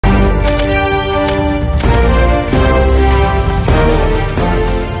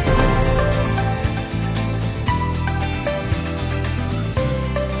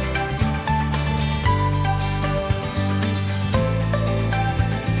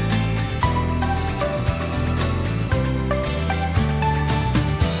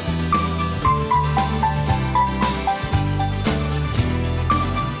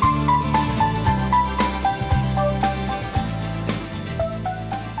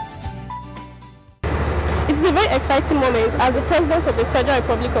is a very exciting moment as the President of the Federal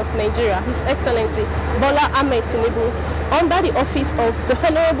Republic of Nigeria, His Excellency Bola Ahmed Tinubu, under the office of the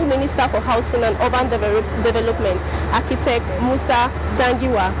Honorable Minister for Housing and Urban Development, Architect Musa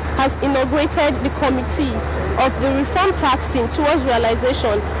Dangiwa, has inaugurated the Committee of the Reform Tax Team towards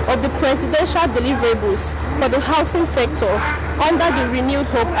realization of the Presidential Deliverables for the housing sector under the Renewed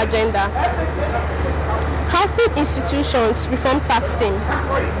Hope Agenda. Housing Institutions Reform Tax Team,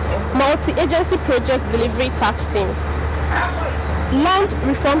 Multi-Agency Project Delivery Tax Team, Land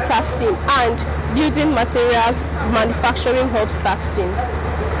Reform Tax Team, and Building Materials Manufacturing Hubs Tax Team.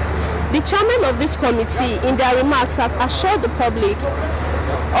 The chairman of this committee, in their remarks, has assured the public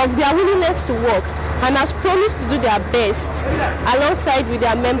of their willingness to work and has promised to do their best alongside with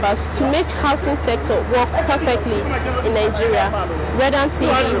their members to make housing sector work perfectly in Nigeria. Redan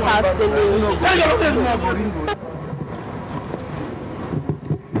TV has the news.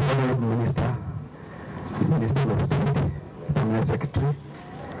 Minister of State, Permanent Secretary,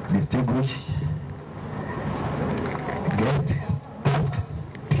 distinguished guests, past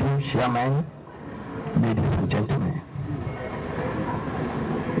team chairman, ladies and gentlemen.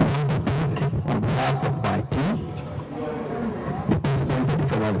 On behalf of my team, the President of the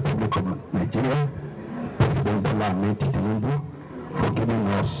Federal Republic of Nigeria, President Bola Ahmed Tinubu, for giving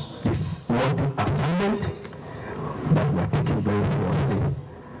us this worthy assignment that we are taking very seriously.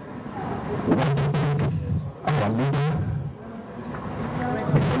 We want to thank our leader,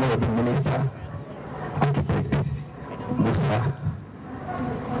 the Honorable Minister, Architect Musa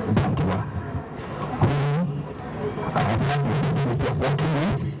Dangiwa, whom I have had the opportunity of working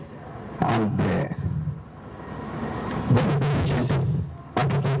with, and very patient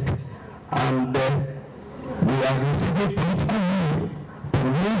architect, and we are receiving political will to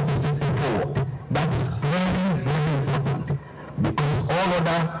move the system forward. That is very, very important, because all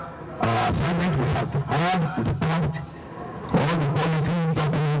other assignments we have had in the past, all the policy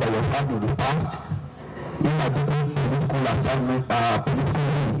documents that we have had in the past, in addition political assignment, political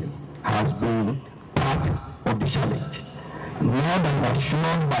will has been part of the challenge. Now that we are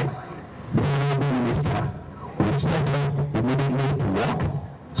shown by the Honorable Minister, we set up immediately to work.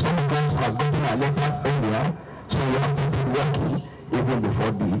 Some of us have gotten a letter earlier, so we have started working even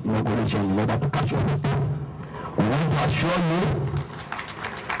before the inauguration in order to catch up with them. We want to assure you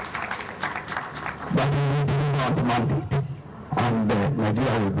that we will deliver on the mandate, and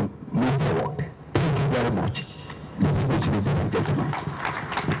Nigeria will move forward. Thank you very much. This is ladies and gentlemen.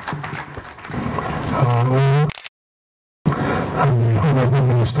 I'm the Honorable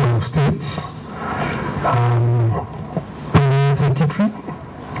Minister of State, Permanent Secretary,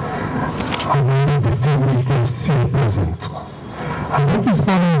 and the distinguished guests here present. I think it's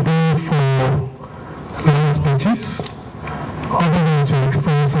very good for long speeches, other than to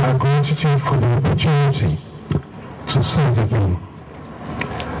express our gratitude for the opportunity to serve again.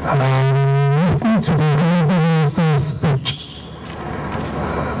 Listening to the Honorable Minister's speech,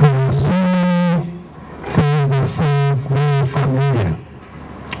 there are so many things that sound very familiar.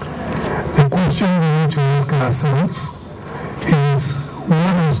 The question we need to ask ourselves is,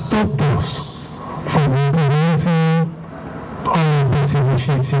 what has stopped us from implementing all of these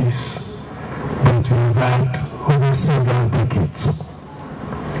initiatives that we've had over several decades?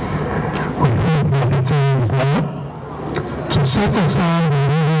 We hope that the time is now to set aside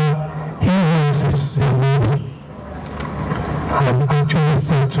whatever hindrances there may be and actually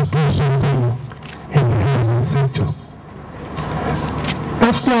start to do something in the housing sector.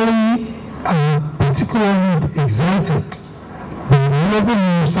 Personally, I'm particularly excited by the Honorable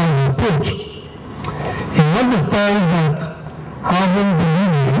Minister's approach. He understands that having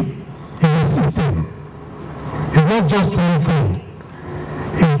delivery is a system. It's not just one thing.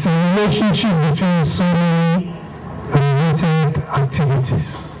 It's a relationship between so many related activities.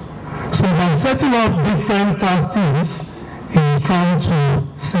 So by setting up different task teams, he's trying to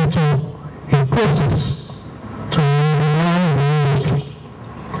set up a process to organize the industry.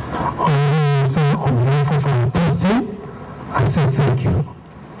 On behalf of our task team, I say thank you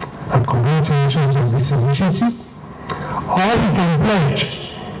and congratulations on this initiative. All we can pledge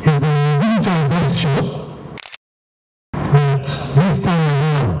is that we will do our sure that this time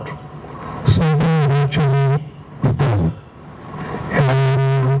around something will actually be done.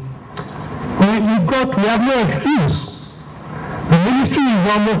 We have no excuse. The ministry is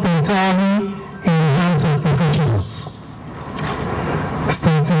almost entirely in the hands of professionals.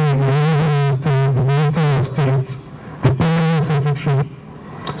 Starting with the Minister of State, the Permanent Secretary,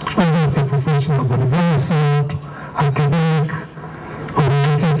 not just a professional, but a very sound, academic,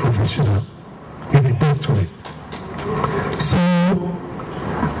 oriented professional with a doctorate. So,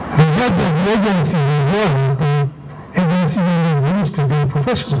 the heads of agencies involved, agencies and the ministry, they are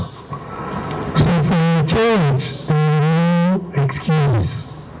professionals. So for change, there are no excuses.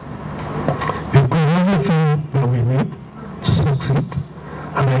 We've got everything that we need to succeed.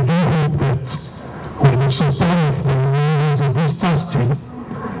 And I do hope that with the support of the members of this trustee,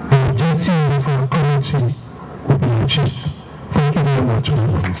 the objectives of our committee will be achieved. Thank you very much,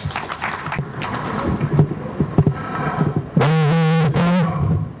 everyone.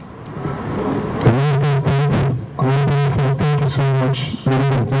 Thank you so much,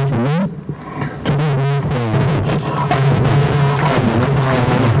 ladies and gentlemen.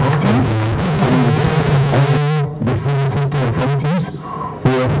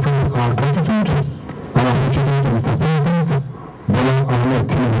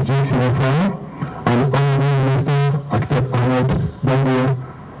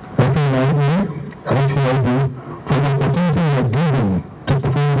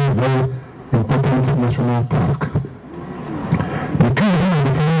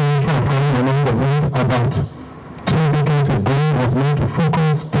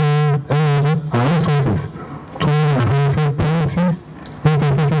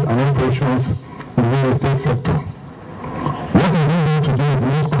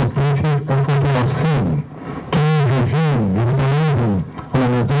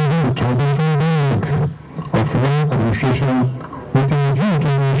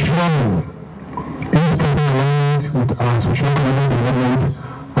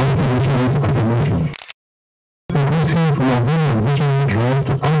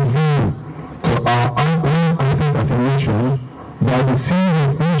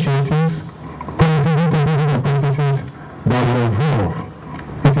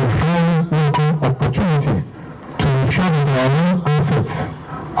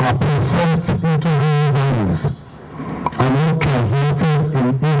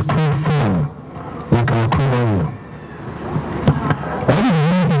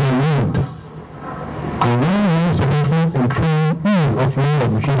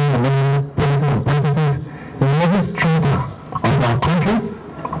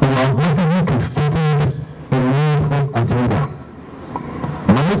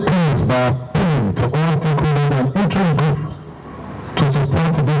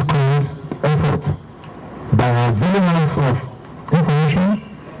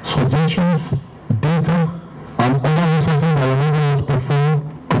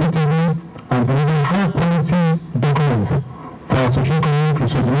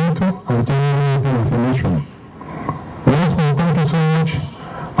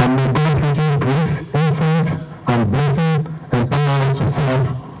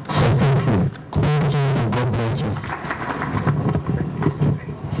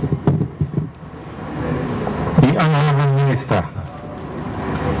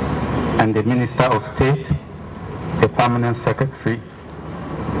 And the Minister of State, the Permanent Secretary,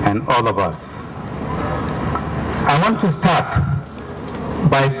 and all of us. I want to start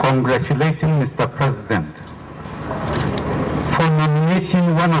by congratulating Mr. President for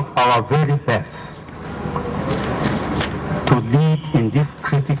nominating one of our very best to lead in this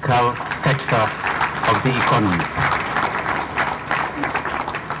critical sector of the economy.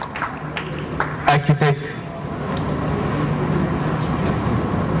 Architect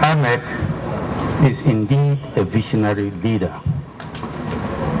Ahmed is indeed a visionary leader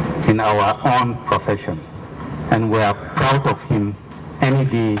in our own profession, and we are proud of him any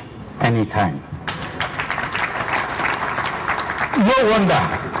day, any time. No wonder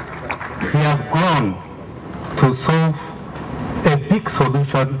he has grown to solve a big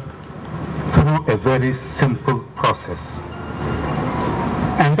solution through a very simple process.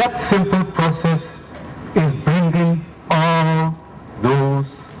 And that simple process is bringing all those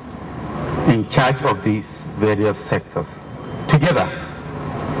in charge of these various sectors together.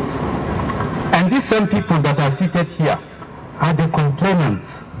 And these same people that are seated here are the complainants.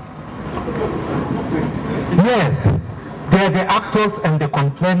 Yes, they are the actors and the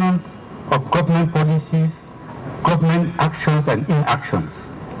complainants of government policies, government actions and inactions.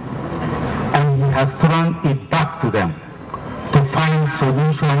 And he has thrown it back to them to find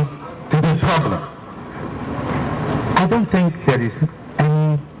solutions to the problem. I don't think there is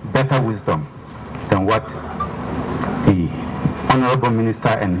any better wisdom than what the Honorable Minister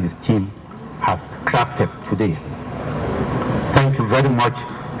and his team has crafted today. Thank you very much,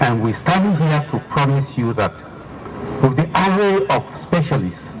 and we stand here to promise you that with the array of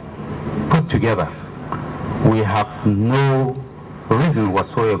specialists put together, we have no reason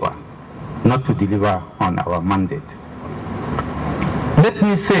whatsoever not to deliver on our mandate. Let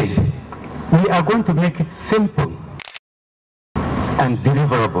me say, we are going to make it simple and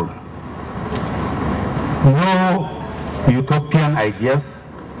deliverable No utopian ideas.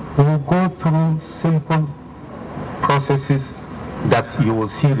 We will go through simple processes that you will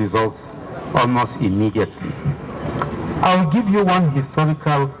see results almost immediately. I'll give you one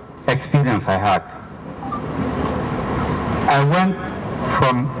historical experience I had. I went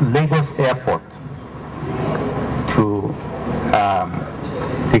from Lagos Airport to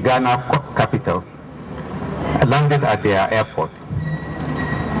the Ghana capital. I landed at their airport.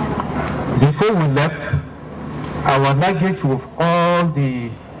 Before we left, our luggage with all the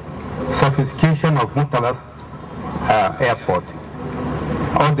sophistication of Murtala's airport,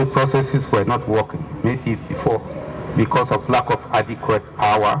 all the processes were not working. Maybe before, because of lack of adequate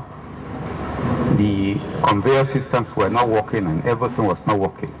power, the conveyor systems were not working and everything was not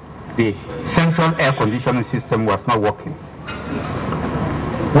working. The central air conditioning system was not working.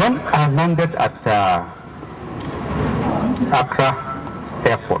 When I landed at Accra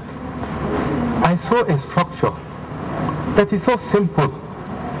Airport, I saw a structure that is so simple.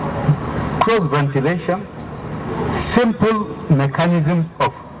 Cross ventilation, simple mechanism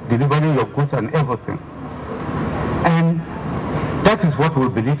of delivering your goods and everything. And that is what we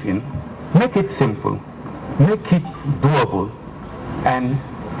believe in. Make it simple, make it doable, and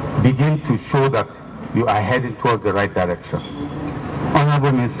begin to show that you are heading towards the right direction.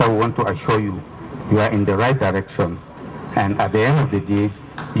 Honorable Minister, we want to assure you, you are in the right direction, and at the end of the day,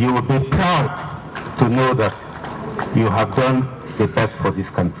 you will be proud to know that you have done the best for this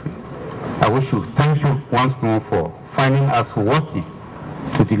country. I wish you thank you once more for finding us worthy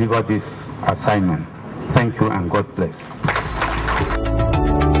to deliver this assignment. Thank you and God bless.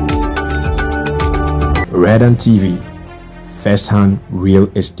 Red and TV, first-hand real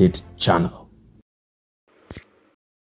estate channel.